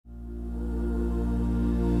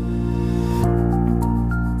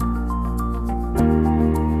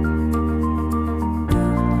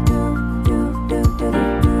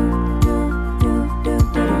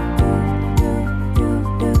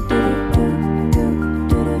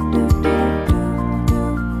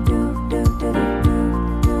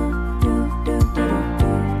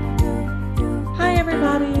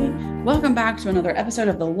back to another episode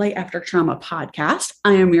of the Light After Trauma podcast.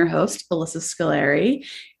 I am your host, Alyssa Scolari.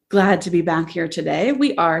 Glad to be back here today.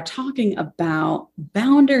 We are talking about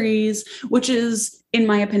boundaries, which is, in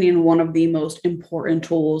my opinion, one of the most important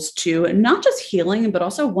tools to not just healing, but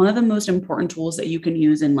also one of the most important tools that you can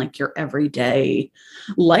use in like your everyday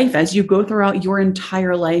life. As you go throughout your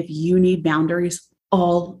entire life, you need boundaries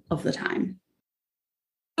all of the time.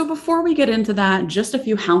 So before we get into that, just a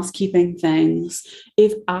few housekeeping things.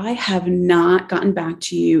 If I have not gotten back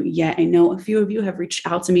to you yet, I know a few of you have reached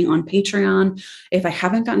out to me on Patreon. If I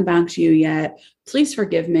haven't gotten back to you yet, please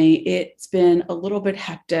forgive me. It's been a little bit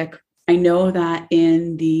hectic. I know that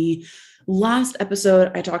in the last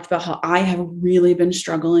episode, I talked about how I have really been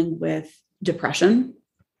struggling with depression.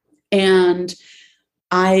 And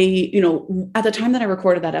at the time that I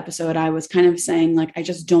recorded that episode, I was kind of saying, like, I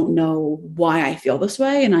just don't know why I feel this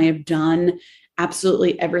way. And I have done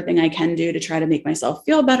absolutely everything I can do to try to make myself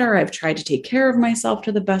feel better. I've tried to take care of myself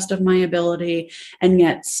to the best of my ability. And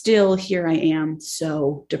yet still here I am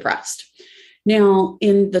so depressed. Now,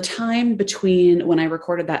 in the time between when I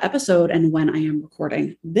recorded that episode and when I am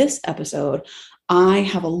recording this episode, I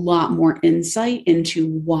have a lot more insight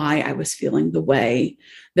into why I was feeling the way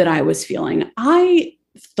that I was feeling. I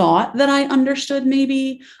thought that I understood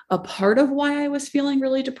maybe a part of why I was feeling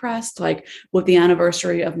really depressed, like with the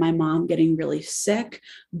anniversary of my mom getting really sick.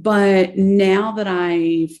 But now that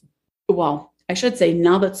I should say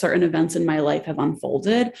now that certain events in my life have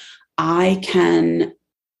unfolded, I can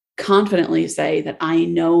confidently say that I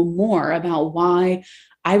know more about why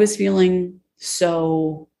I was feeling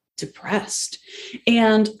so depressed.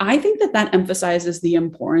 And I think that emphasizes the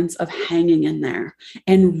importance of hanging in there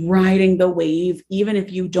and riding the wave, even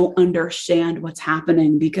if you don't understand what's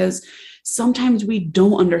happening, because sometimes we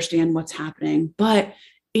don't understand what's happening, but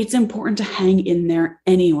it's important to hang in there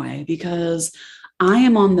anyway, because I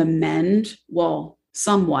am on the mend. Well,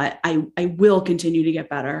 somewhat. I will continue to get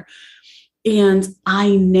better. And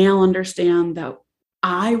I now understand that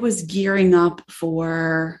I was gearing up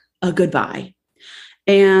for a goodbye.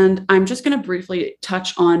 And I'm just going to briefly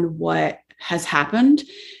touch on what has happened.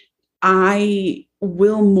 I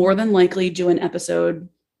will more than likely do an episode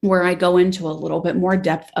where I go into a little bit more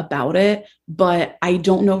depth about it, but I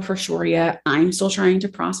don't know for sure yet. I'm still trying to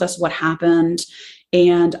process what happened,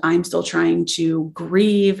 and I'm still trying to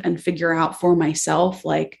grieve and figure out for myself,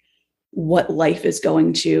 like, what life is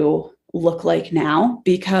going to look like now,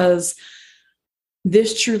 because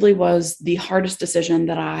this truly was the hardest decision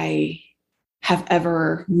that I have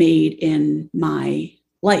ever made in my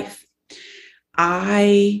life.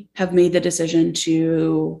 I have made the decision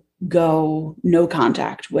to go no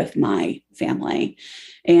contact with my family.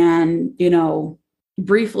 And,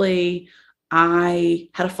 briefly, I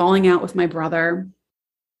had a falling out with my brother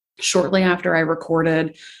shortly after I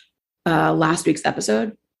recorded last week's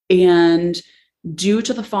episode. And due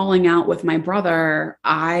to the falling out with my brother,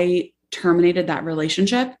 I terminated that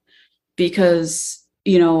relationship because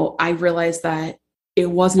I realized that it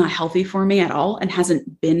was not healthy for me at all and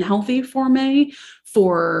hasn't been healthy for me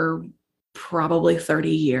for probably 30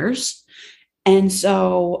 years. And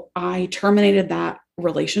so I terminated that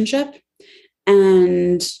relationship.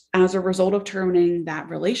 And as a result of terminating that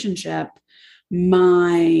relationship,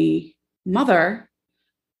 my mother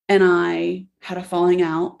and I had a falling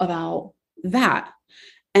out about that.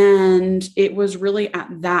 And it was really at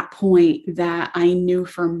that point that I knew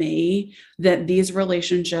for me that these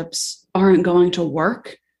relationships aren't going to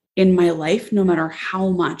work in my life, no matter how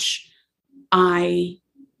much I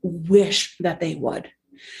wish that they would.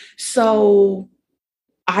 So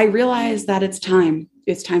I realized that it's time.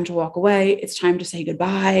 It's time to walk away. It's time to say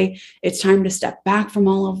goodbye. It's time to step back from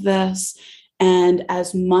all of this. And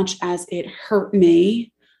as much as it hurt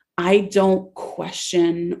me, I don't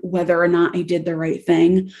question whether or not I did the right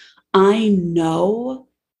thing. I know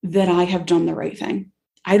that I have done the right thing.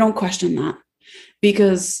 I don't question that,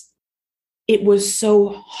 because it was so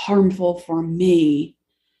harmful for me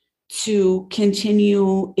to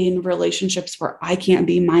continue in relationships where I can't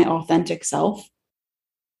be my authentic self.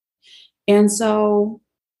 And so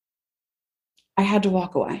I had to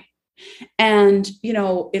walk away. And,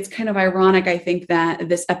 it's kind of ironic, I think, that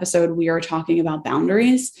this episode we are talking about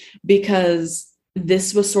boundaries, because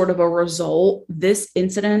this was sort of a result. This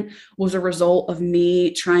incident was a result of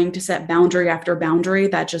me trying to set boundary after boundary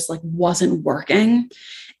that just wasn't working.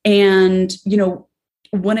 And,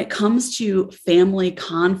 when it comes to family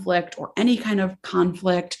conflict or any kind of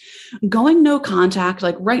conflict, going no contact,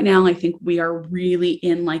 like right now, I think we are really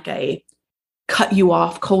in a cut you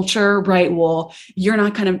off culture, right? Well, you're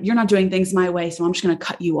not doing things my way, so I'm just going to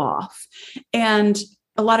cut you off. And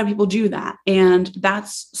a lot of people do that. And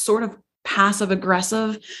that's sort of passive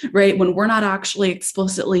aggressive, right? When we're not actually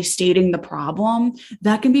explicitly stating the problem,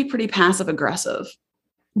 that can be pretty passive aggressive.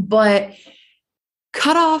 But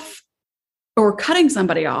cut off or cutting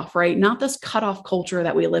somebody off, right? Not this cutoff culture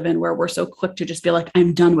that we live in where we're so quick to just be like,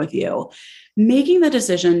 I'm done with you. Making the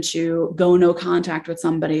decision to go no contact with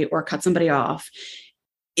somebody or cut somebody off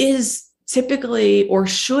is typically, or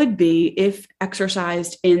should be, if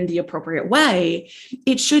exercised in the appropriate way,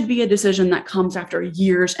 it should be a decision that comes after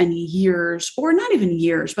years and years, or not even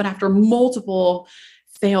years, but after multiple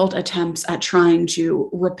failed attempts at trying to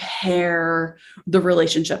repair the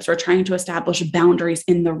relationships or trying to establish boundaries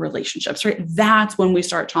in the relationships, right? That's when we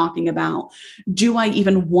start talking about, do I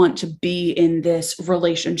even want to be in this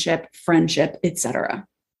relationship, friendship, etc.,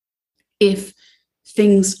 if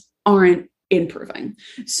things aren't improving.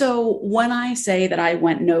 So when I say that I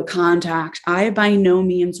went no contact, I by no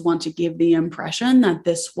means want to give the impression that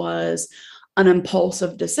this was an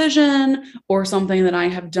impulsive decision or something that I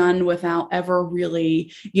have done without ever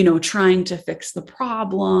really, trying to fix the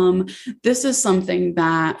problem. This is something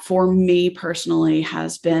that for me personally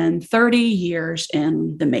has been 30 years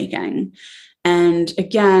in the making. And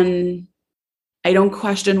again, I don't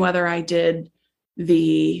question whether I did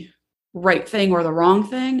the right thing or the wrong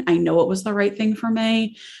thing. I know it was the right thing for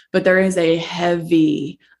me, but there is a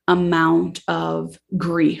heavy amount of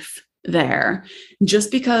grief there.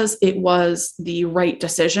 Just because it was the right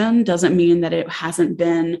decision doesn't mean that it hasn't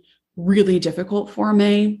been really difficult for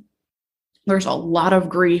me. There's a lot of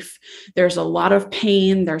grief. There's a lot of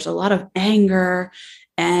pain. There's a lot of anger.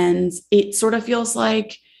 And it sort of feels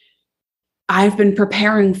like I've been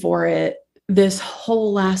preparing for it this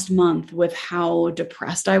whole last month with how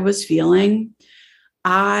depressed I was feeling.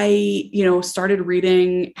 I, started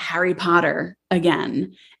reading Harry Potter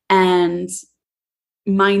again. And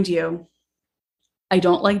mind you, I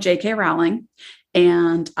don't like J.K. Rowling,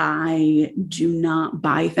 and I do not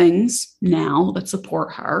buy things now that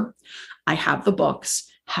support her. I have the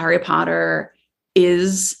books. Harry Potter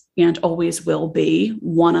is and always will be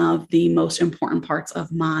one of the most important parts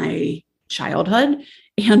of my childhood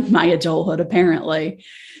and my adulthood, apparently.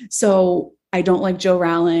 So I don't like Jo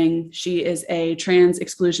Rowling. She is a trans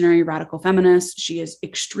exclusionary radical feminist. She is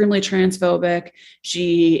extremely transphobic.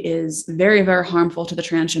 She is very, very harmful to the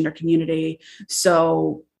transgender community.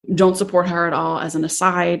 So don't support her at all as an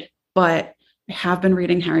aside, but I have been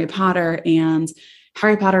reading Harry Potter, and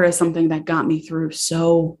Harry Potter is something that got me through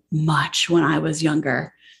so much when I was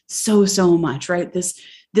younger. So much, right?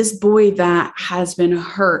 This boy that has been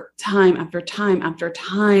hurt time after time after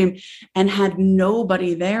time and had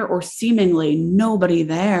nobody there, or seemingly nobody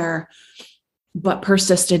there, but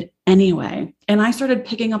persisted anyway. And I started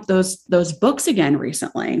picking up those books again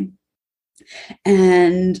recently.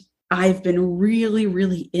 And I've been really,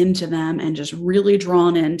 really into them and just really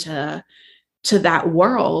drawn into that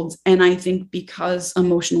world. And I think because,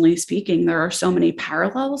 emotionally speaking, there are so many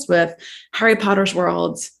parallels with Harry Potter's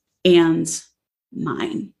worlds and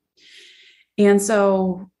mine. And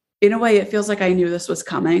so in a way, it feels like I knew this was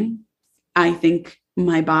coming. I think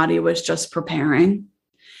my body was just preparing,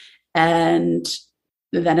 and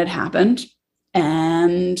then it happened.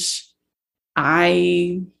 And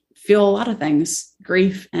I feel a lot of things,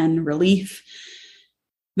 grief and relief.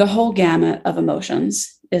 The whole gamut of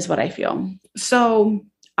emotions is what I feel. So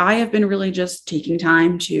I have been really just taking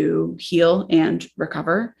time to heal and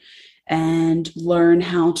recover and learn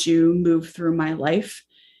how to move through my life.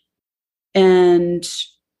 And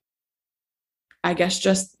I guess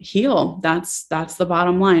just heal. That's the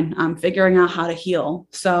bottom line. I'm figuring out how to heal.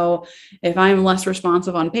 So if I'm less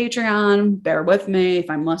responsive on Patreon, bear with me. If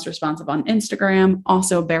I'm less responsive on Instagram,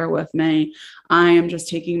 also bear with me. I am just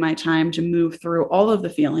taking my time to move through all of the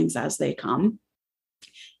feelings as they come.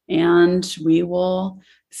 And we will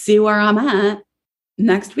see where I'm at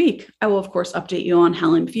next week. I will, of course, update you on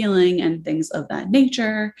how I'm feeling and things of that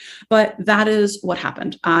nature. But that is what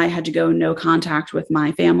happened. I had to go no contact with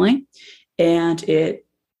my family, and it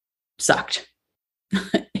sucked.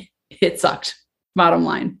 It sucked, bottom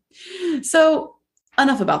line. So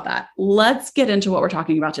enough about that. Let's get into what we're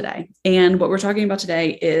talking about today. And what we're talking about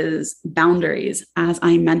today is boundaries, as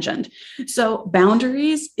I mentioned. So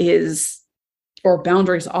boundaries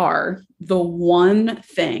are the one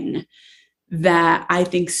thing that I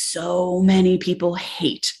think so many people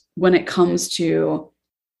hate when it comes to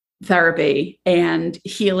therapy and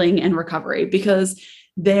healing and recovery, because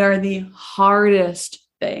they are the hardest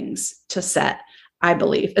things to set, I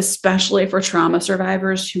believe, especially for trauma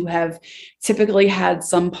survivors who have typically had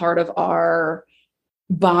some part of our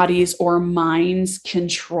bodies or minds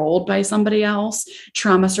controlled by somebody else,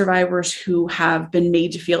 trauma survivors who have been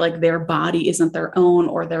made to feel like their body isn't their own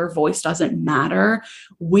or their voice doesn't matter,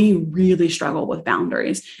 we really struggle with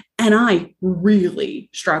boundaries. And I really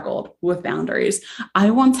struggled with boundaries.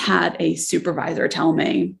 I once had a supervisor tell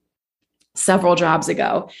me several jobs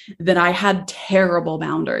ago that I had terrible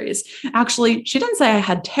boundaries. Actually, she didn't say I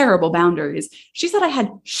had terrible boundaries. She said I had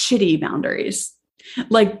shitty boundaries.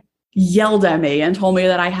 Like, yelled at me and told me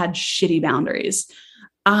that I had shitty boundaries.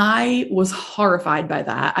 I was horrified by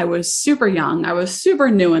that. I was super young. I was super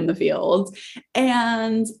new in the field.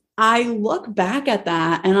 And I look back at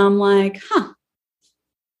that and I'm like,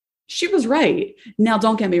 she was right. Now,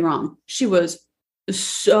 don't get me wrong. She was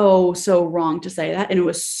so wrong to say that. And it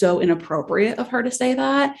was so inappropriate of her to say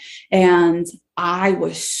that. And I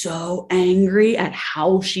was so angry at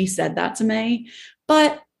how she said that to me.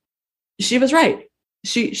 But she was right.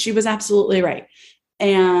 She was absolutely right.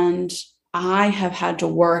 And I have had to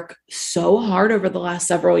work so hard over the last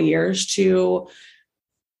several years to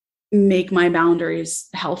make my boundaries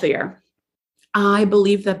healthier. I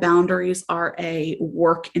believe that boundaries are a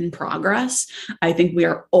work in progress. I think we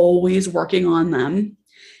are always working on them.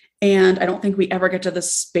 And I don't think we ever get to the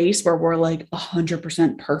space where we're like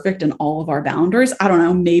 100% perfect in all of our boundaries. I don't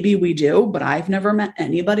know, maybe we do, but I've never met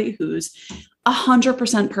anybody who's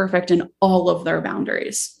 100% perfect in all of their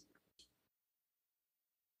boundaries.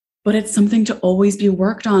 But it's something to always be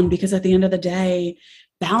worked on, because at the end of the day,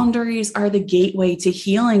 boundaries are the gateway to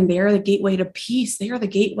healing. They are the gateway to peace. They are the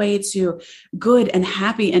gateway to good and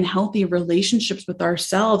happy and healthy relationships with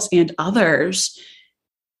ourselves and others.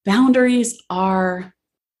 Boundaries are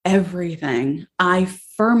everything. I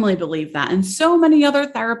firmly believe that. And so many other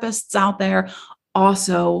therapists out there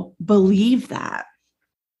also believe that.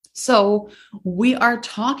 So we are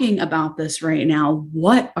talking about this right now.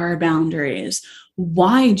 What are boundaries?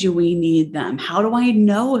 Why do we need them? How do I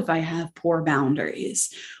know if I have poor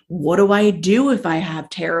boundaries? What do I do if I have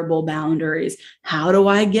terrible boundaries? How do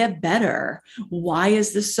I get better? Why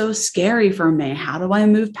is this so scary for me? How do I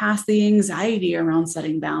move past the anxiety around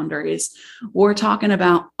setting boundaries? We're talking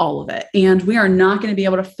about all of it. And we are not going to be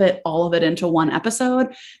able to fit all of it into one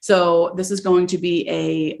episode. So this is going to be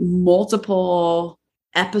a multiple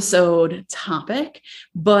episode topic,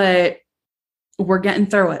 but we're getting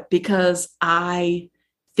through it because I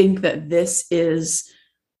think that this is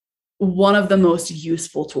one of the most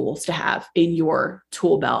useful tools to have in your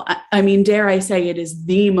tool belt. I mean, dare I say it is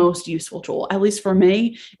the most useful tool. At least for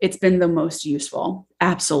me, it's been the most useful.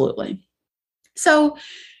 Absolutely. So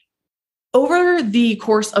over the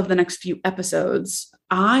course of the next few episodes,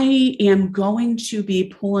 I am going to be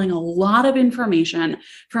pulling a lot of information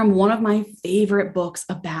from one of my favorite books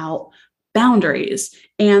about boundaries.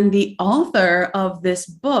 And the author of this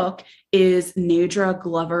book is Nedra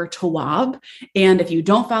Glover Tawwab. And if you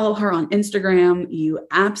don't follow her on Instagram, you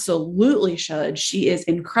absolutely should. She is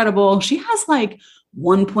incredible. She has like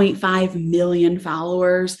 1.5 million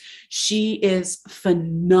followers. She is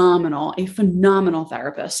phenomenal, a phenomenal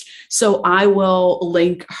therapist. So I will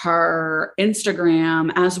link her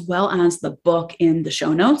Instagram as well as the book in the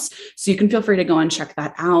show notes. So you can feel free to go and check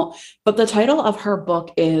that out. But the title of her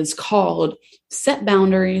book is called Set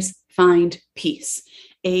Boundaries, Find Peace,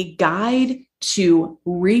 a guide to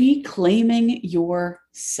reclaiming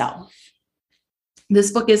yourself.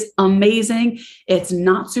 This book is amazing. It's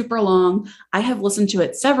not super long. I have listened to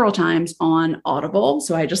it several times on Audible.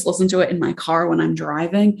 So I just listen to it in my car when I'm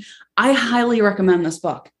driving. I highly recommend this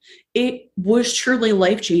book. It was truly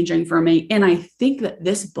life-changing for me. And I think that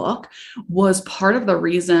this book was part of the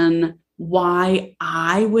reason why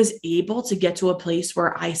I was able to get to a place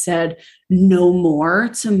where I said no more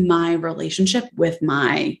to my relationship with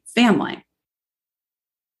my family.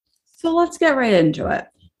 So let's get right into it.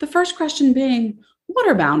 The first question being, what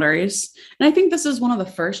are boundaries? And I think this is one of the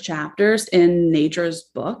first chapters in Nedra's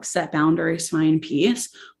book, Set Boundaries, Find Peace.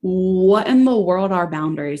 What in the world are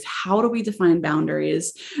boundaries? How do we define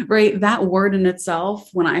boundaries? Right? That word in itself,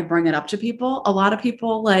 when I bring it up to people, a lot of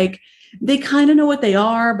people they kind of know what they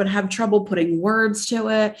are, but have trouble putting words to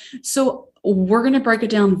it. So we're going to break it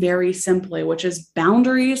down very simply, which is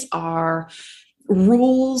boundaries are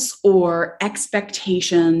rules or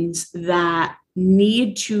expectations that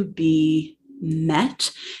need to be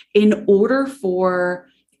met in order for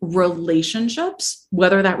relationships,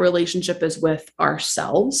 whether that relationship is with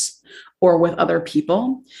ourselves or with other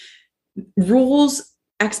people, rules,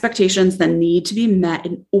 expectations that need to be met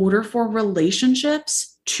in order for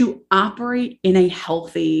relationships to operate in a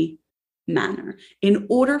healthy manner, in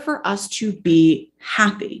order for us to be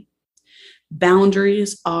happy.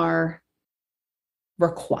 Boundaries are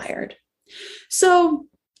required. So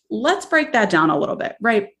let's break that down a little bit,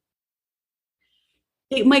 right?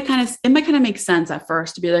 It might kind of make sense at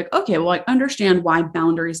first to be like, okay, well, I understand why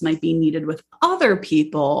boundaries might be needed with other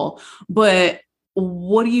people, but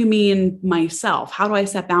what do you mean myself? How do I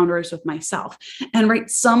set boundaries with myself? And right,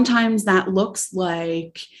 sometimes that looks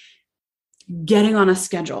like getting on a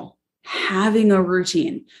schedule, having a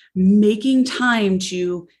routine, making time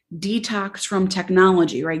to detox from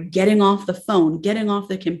technology, right? Getting off the phone, getting off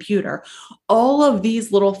the computer. All of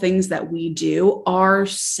these little things that we do are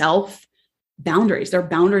self boundaries. They're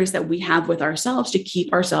boundaries that we have with ourselves to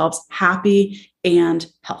keep ourselves happy and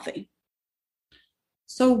healthy.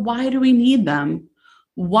 So why do we need them?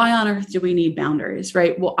 Why on earth do we need boundaries,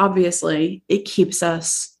 right? Well, obviously, it keeps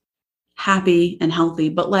us happy and healthy,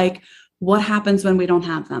 but like, what happens when we don't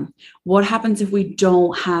have them? What happens if we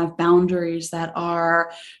don't have boundaries that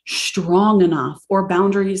are strong enough or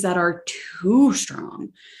boundaries that are too strong?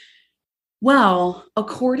 Well,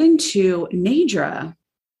 according to Nedra,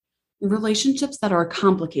 relationships that are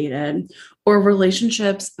complicated or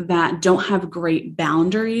relationships that don't have great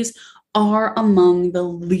boundaries are among the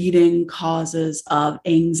leading causes of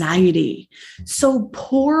anxiety. So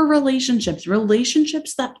poor relationships,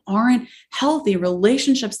 relationships that aren't healthy,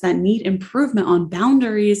 relationships that need improvement on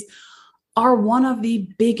boundaries are one of the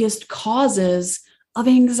biggest causes of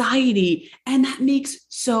anxiety. And that makes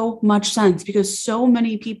so much sense because so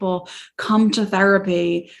many people come to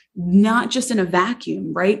therapy, not just in a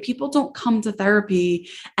vacuum, right? People don't come to therapy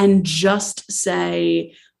and just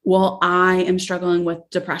say, well, I am struggling with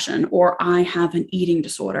depression or I have an eating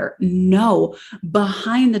disorder. No,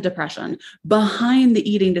 behind the depression, behind the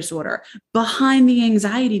eating disorder, behind the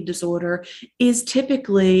anxiety disorder is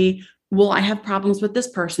typically, well, I have problems with this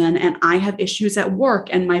person and I have issues at work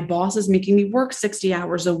and my boss is making me work 60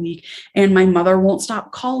 hours a week and my mother won't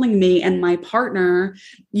stop calling me and my partner,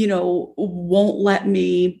 won't let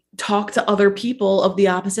me talk to other people of the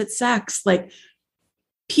opposite sex. Like,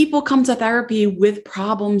 people come to therapy with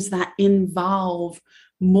problems that involve,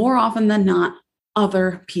 more often than not,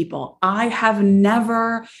 other people. I have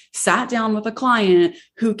never sat down with a client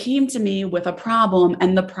who came to me with a problem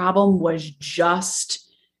and the problem was just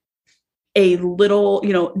a little,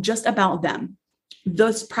 just about them.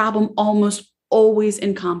 This problem almost always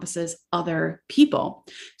encompasses other people.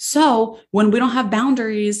 So when we don't have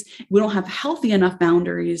boundaries, we don't have healthy enough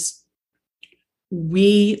boundaries,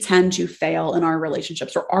 we tend to fail in our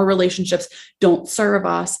relationships or our relationships don't serve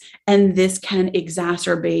us. And this can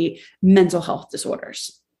exacerbate mental health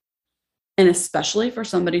disorders. And especially for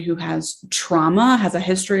somebody who has trauma, has a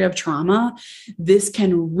history of trauma, this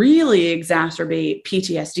can really exacerbate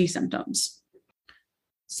PTSD symptoms.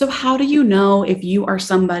 So how do you know if you are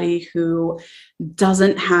somebody who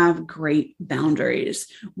doesn't have great boundaries?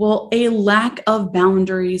 Well, a lack of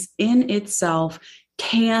boundaries in itself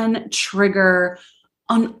can trigger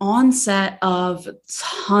an onset of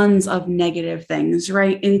tons of negative things,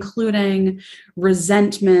 right? Including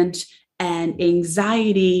resentment and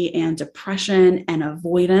anxiety and depression and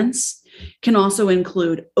avoidance. Can also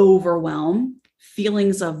include overwhelm,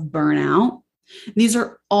 feelings of burnout. These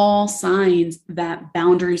are all signs that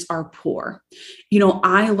boundaries are poor.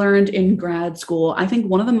 I learned in grad school, I think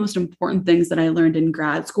one of the most important things that I learned in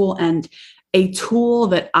grad school and a tool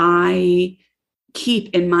that I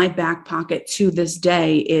keep in my back pocket to this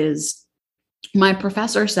day is, my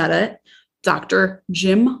professor said it, Dr.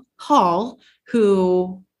 Jim Hall,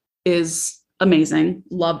 who is amazing.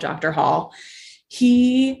 Love Dr. Hall.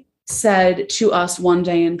 He said to us one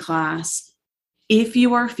day in class, if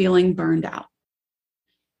you are feeling burned out,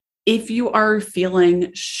 if you are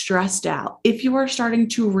feeling stressed out, if you are starting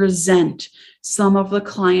to resent some of the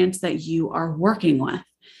clients that you are working with,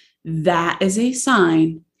 that is a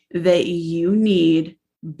sign that you need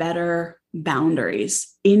better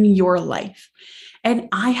boundaries in your life. And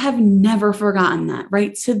I have never forgotten that,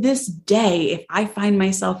 right? To this day, if I find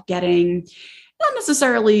myself getting not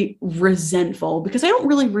necessarily resentful, because I don't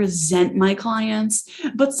really resent my clients,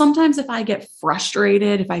 but sometimes if I get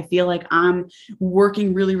frustrated, if I feel like I'm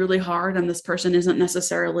working really, really hard and this person isn't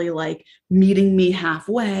necessarily like meeting me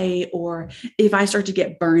halfway, or if I start to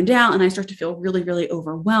get burned out and I start to feel really, really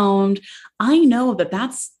overwhelmed, I know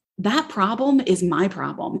that problem is my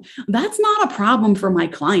problem. That's not a problem for my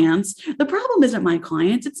clients. The problem isn't my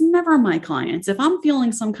clients. It's never my clients. If I'm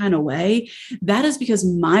feeling some kind of way, that is because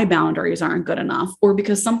my boundaries aren't good enough or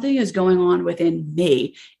because something is going on within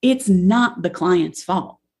me. It's not the client's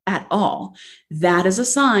fault at all. That is a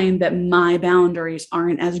sign that my boundaries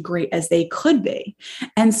aren't as great as they could be.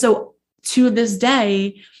 And so to this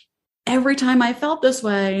day, every time I felt this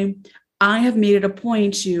way, I have made it a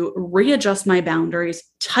point to readjust my boundaries,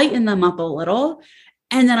 tighten them up a little,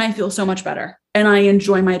 and then I feel so much better. And I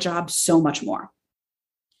enjoy my job so much more.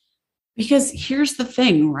 Because here's the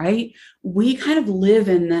thing, right? We kind of live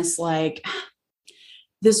in this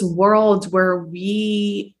this world where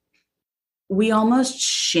we almost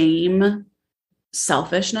shame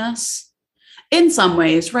selfishness in some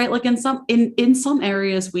ways, right? Like in some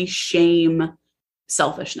areas we shame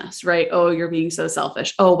selfishness, right? Oh, you're being so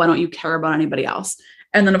selfish. Oh, why don't you care about anybody else?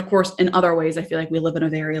 And then of course, in other ways, I feel like we live in a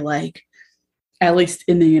very at least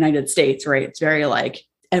in the United States, right? It's very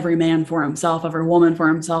every man for himself, every woman for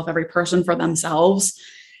himself, every person for themselves.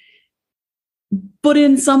 But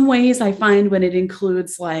in some ways, I find when it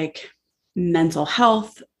includes mental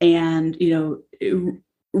health and,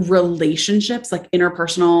 relationships,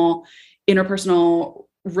 interpersonal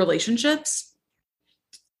relationships,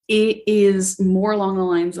 it is more along the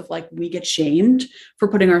lines of we get shamed for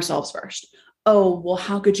putting ourselves first. Oh, well,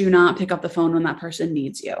 how could you not pick up the phone when that person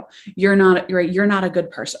needs you? You're not a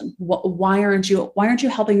good person. Why aren't you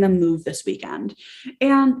helping them move this weekend?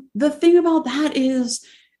 And the thing about that is,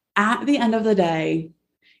 at the end of the day,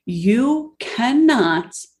 you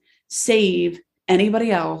cannot save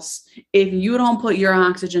anybody else if you don't put your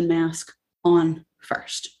oxygen mask on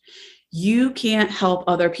first. You can't help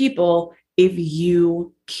other people if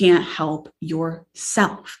you can't help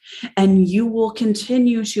yourself. And you will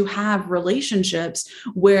continue to have relationships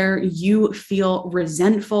where you feel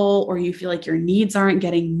resentful or you feel like your needs aren't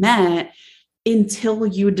getting met until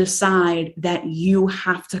you decide that you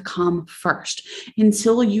have to come first,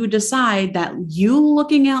 until you decide that you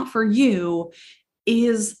looking out for you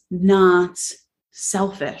is not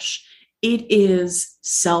selfish. It is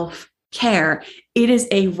self-care. It is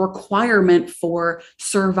a requirement for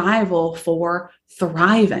survival, for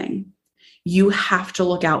thriving. You have to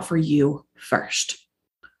look out for you first.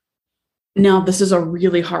 Now, this is a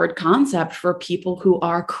really hard concept for people who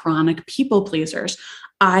are chronic people pleasers.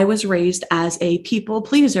 I was raised as a people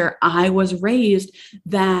pleaser. I was raised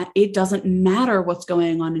that it doesn't matter what's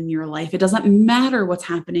going on in your life. It doesn't matter what's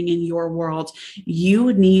happening in your world.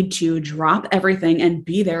 You need to drop everything and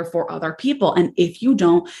be there for other people. And if you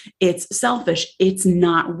don't, it's selfish. It's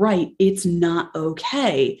not right. It's not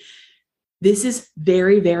okay. This is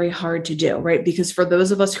very, very hard to do, right? Because for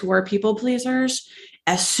those of us who are people pleasers,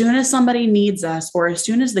 as soon as somebody needs us or as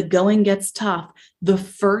soon as the going gets tough, the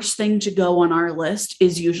first thing to go on our list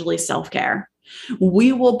is usually self-care.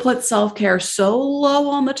 We will put self-care so low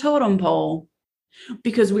on the totem pole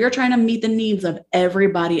because we are trying to meet the needs of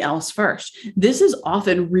everybody else first. This is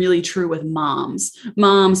often really true with moms,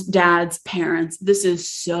 dads, parents. This is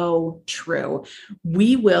so true.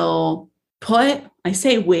 We will put, I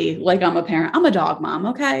say we, like I'm a parent, I'm a dog mom.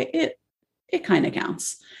 Okay. It kind of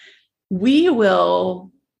counts. We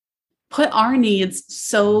will put our needs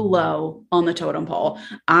so low on the totem pole.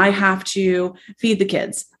 I have to feed the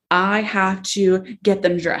kids. I have to get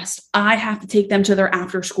them dressed. I have to take them to their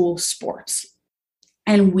after school sports.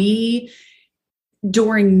 And we,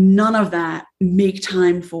 during none of that, make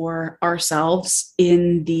time for ourselves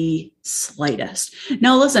in the slightest.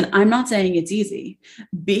 Now, listen, I'm not saying it's easy.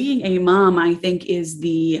 Being a mom, I think, is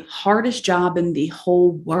the hardest job in the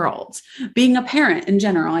whole world. Being a parent in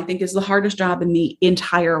general, I think, is the hardest job in the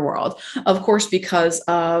entire world. Of course, because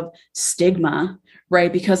of stigma,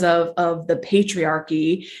 right? Because of the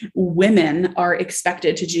patriarchy, women are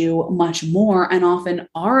expected to do much more and often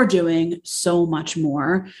are doing so much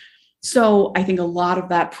more. So I think a lot of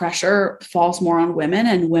that pressure falls more on women,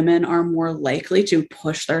 and women are more likely to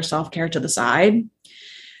push their self-care to the side.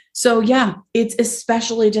 So yeah, it's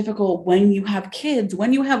especially difficult when you have kids,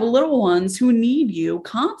 when you have little ones who need you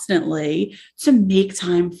constantly to make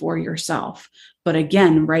time for yourself. But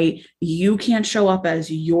again, right, you can't show up as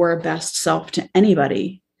your best self to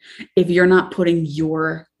anybody if you're not putting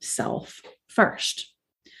yourself first.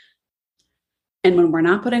 And when we're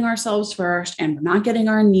not putting ourselves first and we're not getting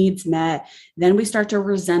our needs met, then we start to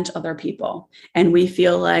resent other people. And we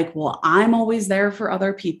feel like, well, I'm always there for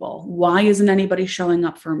other people. Why isn't anybody showing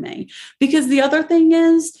up for me? Because the other thing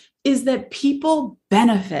is that people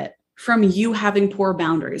benefit from you having poor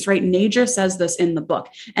boundaries, right? Nedra says this in the book,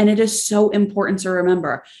 and it is so important to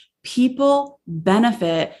remember. People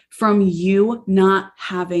benefit from you not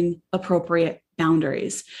having appropriate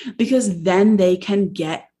boundaries because then they can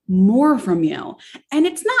get more from you. And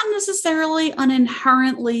it's not necessarily an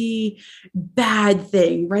inherently bad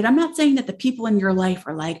thing, right? I'm not saying that the people in your life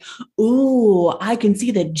are like, oh, I can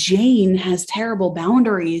see that Jane has terrible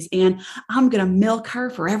boundaries and I'm going to milk her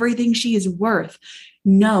for everything she is worth.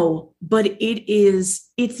 No, but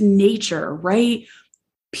it's nature, right?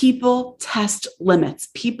 People test limits.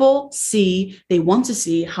 People they want to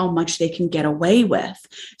see how much they can get away with.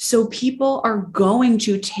 So people are going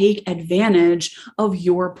to take advantage of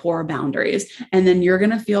your poor boundaries. And then you're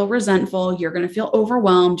going to feel resentful. You're going to feel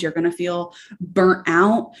overwhelmed. You're going to feel burnt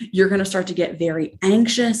out. You're going to start to get very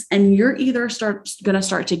anxious. And you're either going to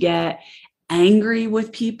start to get angry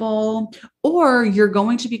with people, or you're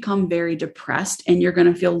going to become very depressed and you're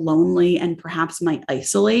going to feel lonely and perhaps might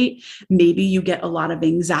isolate. Maybe you get a lot of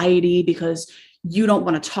anxiety because you don't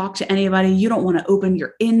want to talk to anybody. You don't want to open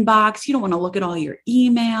your inbox. You don't want to look at all your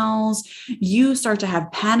emails. You start to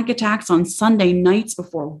have panic attacks on Sunday nights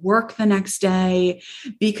before work the next day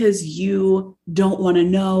because you don't want to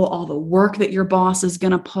know all the work that your boss is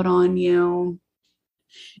going to put on you.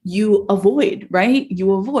 You avoid, right?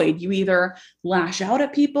 You avoid. You either lash out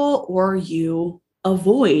at people or you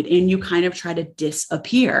avoid and you kind of try to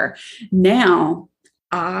disappear. Now,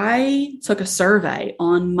 I took a survey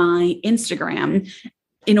on my Instagram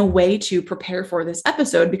in a way to prepare for this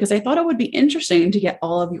episode because I thought it would be interesting to get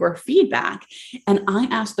all of your feedback. And I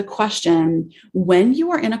asked the question, when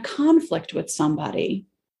you are in a conflict with somebody,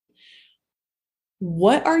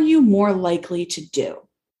 what are you more likely to do?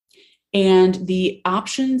 And the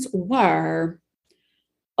options were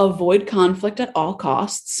avoid conflict at all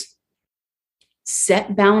costs,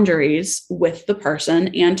 set boundaries with the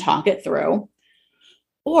person and talk it through,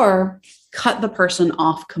 or cut the person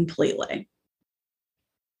off completely.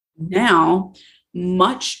 Now,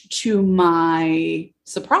 much to my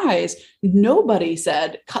surprise, nobody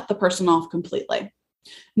said cut the person off completely.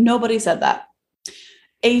 Nobody said that.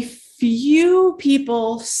 A few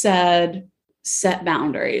people said set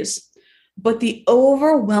boundaries. But the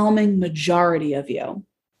overwhelming majority of you,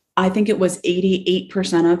 I think it was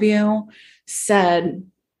 88% of you, said,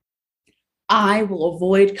 I will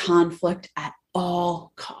avoid conflict at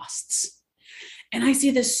all costs. And I see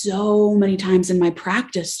this so many times in my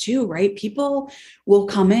practice too, right? People will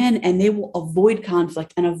come in and they will avoid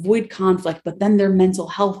conflict, but then their mental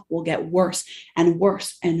health will get worse and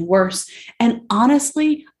worse and worse. And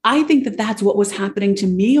honestly, I think that that's what was happening to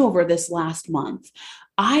me over this last month.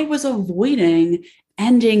 I was avoiding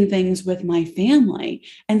ending things with my family.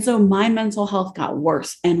 And so my mental health got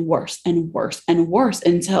worse and worse and worse and worse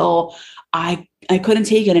until I couldn't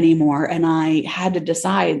take it anymore. And I had to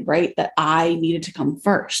decide, right, that I needed to come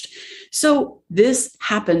first. So this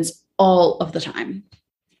happens all of the time.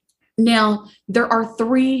 Now, there are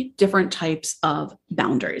 3 different types of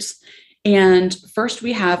boundaries. And first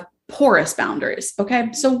we have porous boundaries.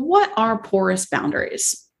 Okay. So what are porous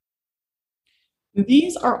boundaries?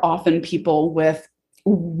 These are often people with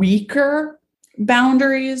weaker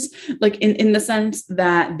boundaries, like in the sense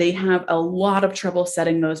that they have a lot of trouble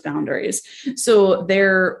setting those boundaries. So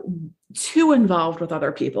they're too involved with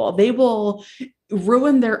other people. They will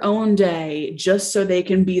ruin their own day just so they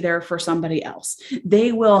can be there for somebody else.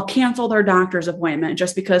 They will cancel their doctor's appointment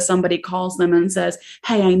just because somebody calls them and says,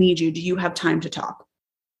 hey, I need you. Do you have time to talk?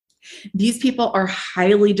 These people are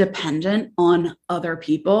highly dependent on other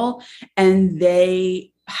people, and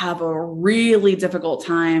they have a really difficult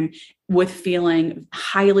time with feeling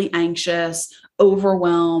highly anxious,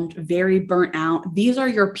 overwhelmed, very burnt out. These are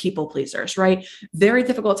your people pleasers, right? Very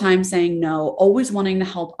difficult time saying no, always wanting to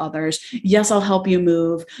help others. Yes, I'll help you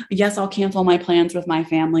move. Yes, I'll cancel my plans with my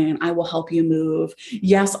family and I will help you move.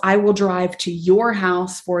 Yes, I will drive to your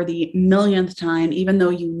house for the millionth time, even though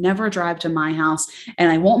you never drive to my house,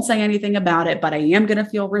 and I won't say anything about it, but I am going to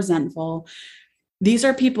feel resentful. These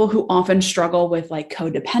are people who often struggle with like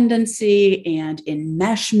codependency and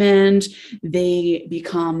enmeshment. They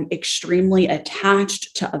become extremely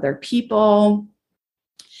attached to other people.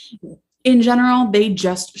 In general, they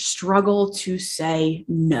just struggle to say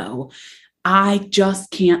no. I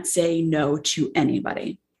just can't say no to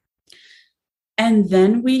anybody. And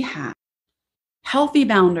then we have healthy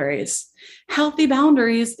boundaries. Healthy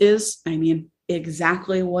boundaries is,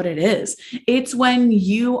 exactly what it is. It's when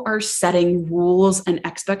you are setting rules and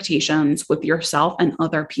expectations with yourself and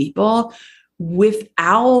other people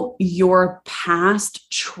without your past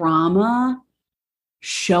trauma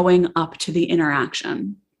showing up to the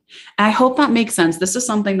interaction. And I hope that makes sense. This is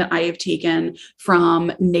something that I have taken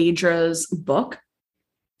from Nedra's book.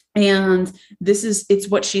 And it's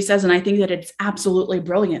what she says. And I think that it's absolutely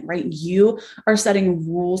brilliant, right? You are setting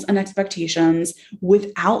rules and expectations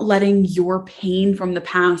without letting your pain from the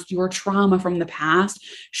past, your trauma from the past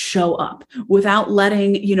show up, without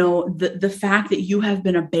letting, the fact that you have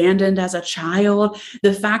been abandoned as a child,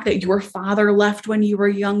 the fact that your father left when you were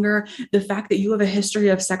younger, the fact that you have a history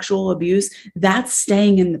of sexual abuse, that's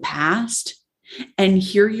staying in the past. And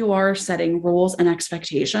here you are setting rules and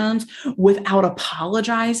expectations without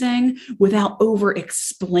apologizing, without over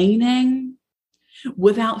explaining,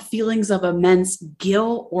 without feelings of immense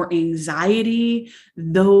guilt or anxiety.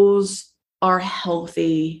 Those are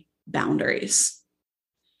healthy boundaries.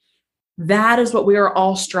 That is what we are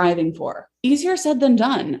all striving for. Easier said than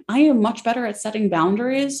done. I am much better at setting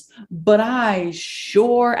boundaries, but I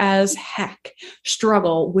sure as heck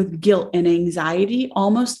struggle with guilt and anxiety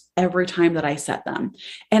almost every time that I set them.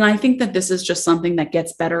 And I think that this is just something that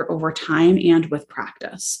gets better over time and with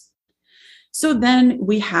practice. So then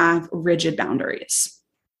we have rigid boundaries.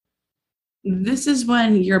 This is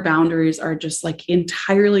when your boundaries are just like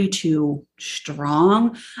entirely too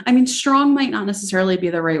strong. I mean, strong might not necessarily be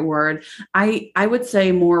the right word. I would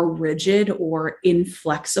say more rigid or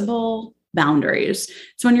inflexible boundaries.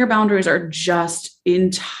 It's when your boundaries are just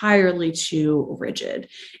entirely too rigid.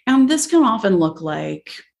 And this can often look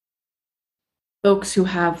like folks who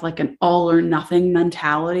have like an all or nothing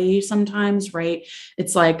mentality sometimes, right?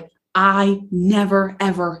 It's like, I never,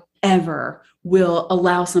 ever, ever will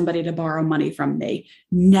allow somebody to borrow money from me.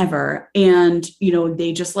 Never. And,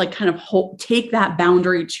 they just like kind of take that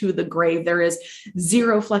boundary to the grave. There is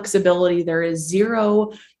zero flexibility. There's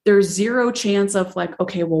zero chance of like,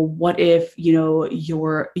 okay, well, what if,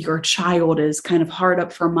 your child is kind of hard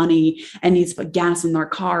up for money and needs to put gas in their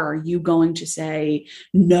car? Are you going to say,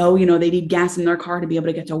 no, they need gas in their car to be able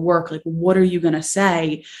to get to work? Like, what are you going to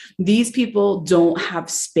say? These people don't have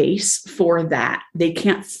space for that. They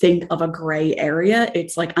can't think of a gray area.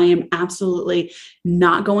 It's like, I am absolutely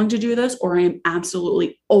not going to do this, or I am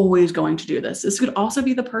absolutely always going to do this. This could also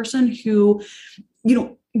be the person who,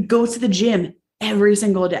 goes to the gym every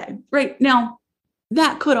single day, right? Now,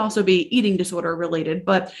 that could also be eating disorder related,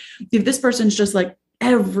 but if this person's just like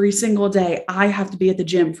every single day, I have to be at the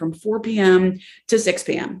gym from 4 p.m. to 6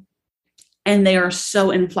 p.m. and they are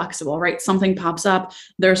so inflexible, right? Something pops up,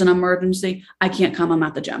 there's an emergency, I can't come, I'm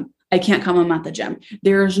at the gym. I can't come, I'm at the gym.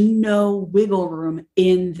 There's no wiggle room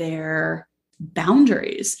in their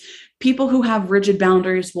boundaries. People who have rigid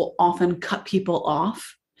boundaries will often cut people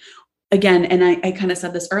off. Again, and I kind of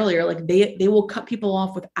said this earlier, like they will cut people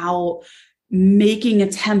off without making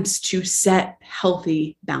attempts to set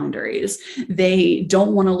healthy boundaries. They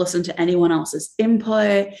don't want to listen to anyone else's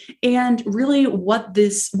input. And really what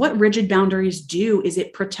rigid boundaries do is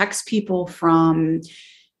it protects people from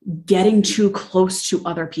getting too close to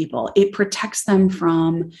other people. It protects them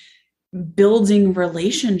from building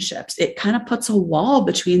relationships. It kind of puts a wall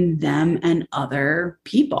between them and other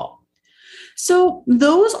people. So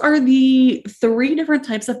those are the 3 different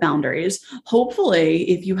types of boundaries. Hopefully,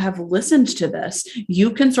 if you have listened to this,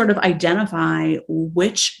 you can sort of identify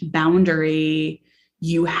which boundary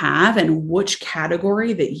you have and which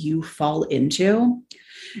category that you fall into.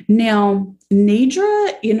 Now,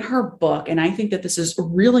 Nedra, in her book, and I think that this is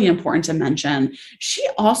really important to mention, she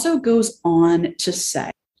also goes on to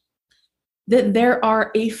say that there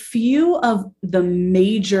are a few of the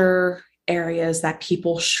major areas that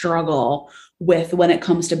people struggle with when it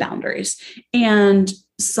comes to boundaries. And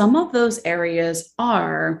some of those areas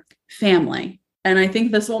are family. And I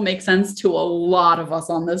think this will make sense to a lot of us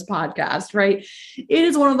on this podcast, right? It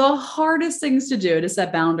is one of the hardest things to do to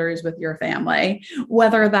set boundaries with your family,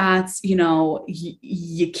 whether that's,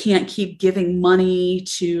 you can't keep giving money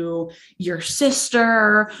to your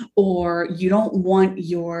sister, or you don't want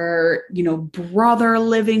your, brother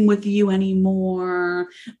living with you anymore,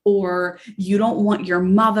 or you don't want your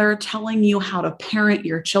mother telling you how to parent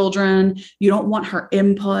your children. You don't want her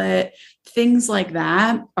input. Things like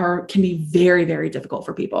that can be very, very difficult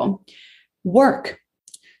for people. Work.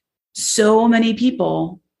 So many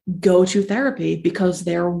people go to therapy because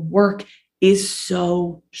their work is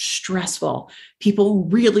so stressful. People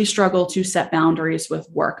really struggle to set boundaries with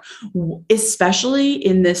work, especially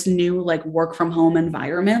in this new work from home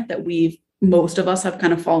environment that most of us have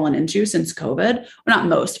kind of fallen into since COVID. Well, not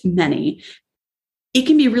most, many. It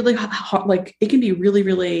can be really hard, it can be really,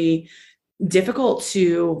 really difficult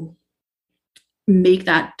to make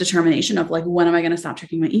that determination of when am I going to stop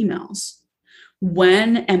checking my emails?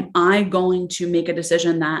 When am I going to make a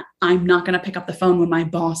decision that I'm not going to pick up the phone when my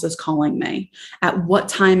boss is calling me? At what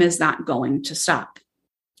time is that going to stop?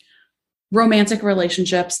 Romantic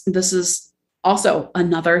relationships. This is also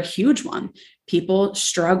another huge one. People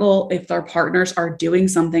struggle if their partners are doing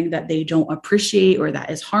something that they don't appreciate or that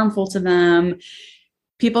is harmful to them.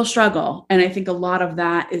 People struggle. And I think a lot of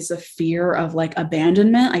that is a fear of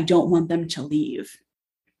abandonment. I don't want them to leave.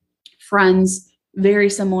 Friends, very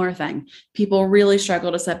similar thing. People really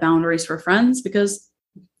struggle to set boundaries for friends because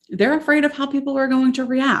they're afraid of how people are going to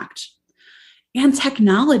react. and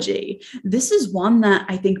technology. This is one that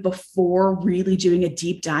I think before really doing a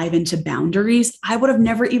deep dive into boundaries, I would have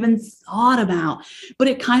never even thought about. But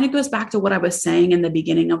it kind of goes back to what I was saying in the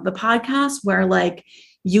beginning of the podcast, where like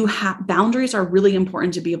you have boundaries are really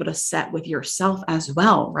important to be able to set with yourself as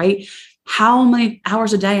well, right? How many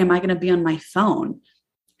hours a day am I going to be on my phone?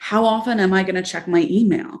 How often am I going to check my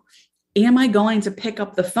email? Am I going to pick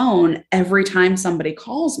up the phone every time somebody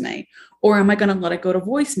calls me? Or am I going to let it go to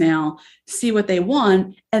voicemail, see what they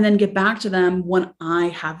want, and then get back to them when I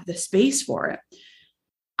have the space for it?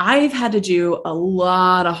 I've had to do a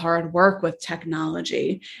lot of hard work with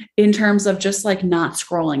technology in terms of just like not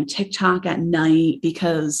scrolling TikTok at night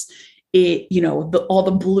because it, all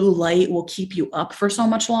the blue light will keep you up for so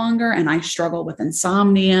much longer. And I struggle with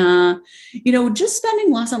insomnia, just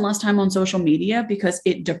spending less and less time on social media because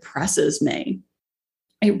it depresses me.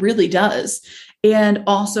 It really does. And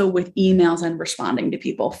also with emails and responding to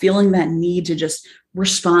people, feeling that need to just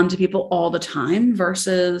respond to people all the time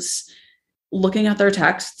versus looking at their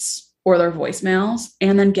texts or their voicemails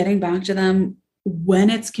and then getting back to them when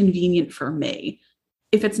it's convenient for me.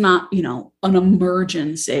 If it's not, an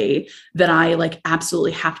emergency that I like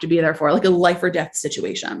absolutely have to be there for, like a life or death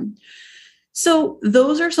situation. So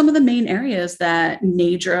those are some of the main areas that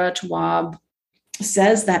Nedra Tawwab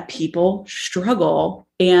says that people struggle.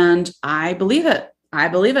 And I believe it. I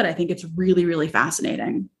think it's really, really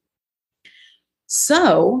fascinating.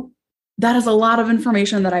 So that is a lot of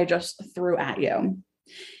information that I just threw at you.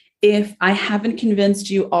 If I haven't convinced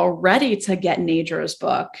you already to get Nedra's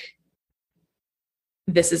book,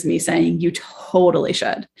 this is me saying you totally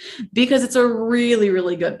should, because it's a really,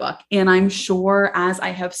 really good book. And I'm sure as I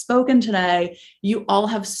have spoken today, you all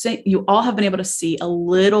have been able to see a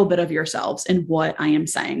little bit of yourselves in what I am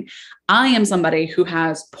saying. I am somebody who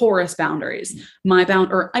has porous boundaries.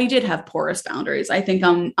 I did have porous boundaries. I think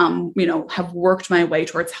have worked my way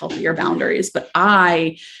towards healthier boundaries, but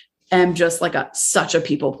I am just like such a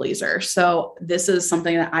people pleaser. So this is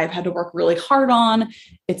something that I've had to work really hard on.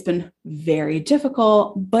 It's been very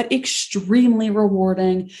difficult, but extremely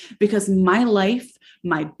rewarding because my life,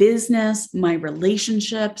 my business, my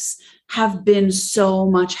relationships have been so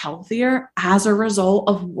much healthier as a result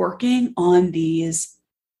of working on these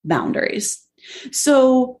boundaries.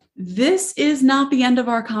 So this is not the end of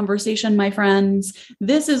our conversation, my friends.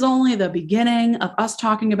 This is only the beginning of us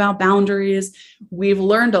talking about boundaries. We've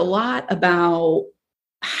learned a lot about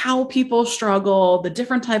how people struggle, the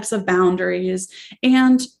different types of boundaries.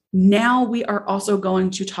 And now we are also going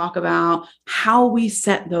to talk about how we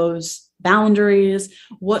set those boundaries,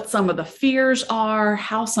 what some of the fears are,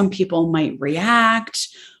 how some people might react.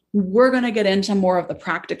 We're going to get into more of the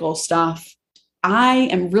practical stuff. I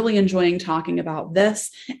am really enjoying talking about this,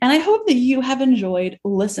 and I hope that you have enjoyed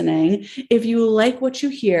listening. If you like what you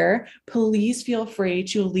hear, please feel free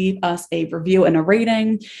to leave us a review and a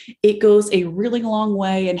rating. It goes a really long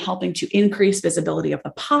way in helping to increase visibility of the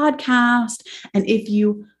podcast. And if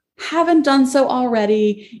you haven't done so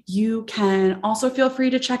already, you can also feel free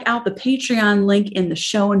to check out the Patreon link in the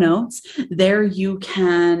show notes. There you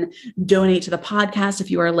can donate to the podcast if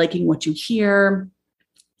you are liking what you hear.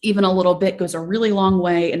 Even a little bit goes a really long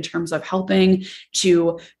way in terms of helping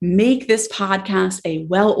to make this podcast a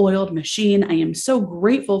well-oiled machine. I am so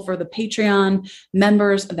grateful for the Patreon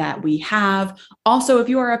members that we have. Also, if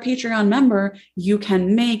you are a Patreon member, you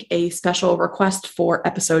can make a special request for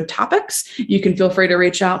episode topics. You can feel free to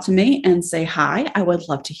reach out to me and say hi. I would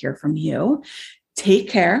love to hear from you. Take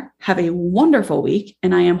care. Have a wonderful week,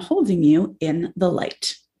 and I am holding you in the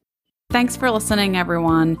light. Thanks for listening,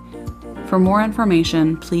 everyone. For more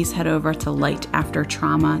information, please head over to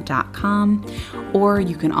lightaftertrauma.com, or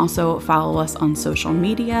you can also follow us on social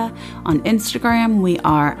media. On Instagram, we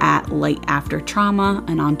are at lightaftertrauma,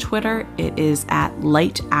 and on Twitter, it is at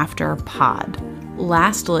lightafterpod.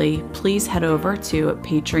 Lastly, please head over to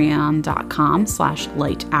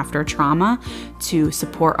patreon.com/lightaftertrauma to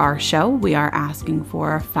support our show. We are asking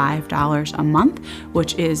for $5 a month,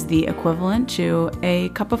 which is the equivalent to a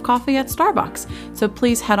cup of coffee at Starbucks. So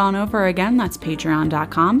please head on over again. That's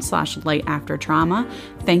patreon.com/lightaftertrauma.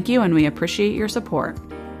 Thank you, and we appreciate your support.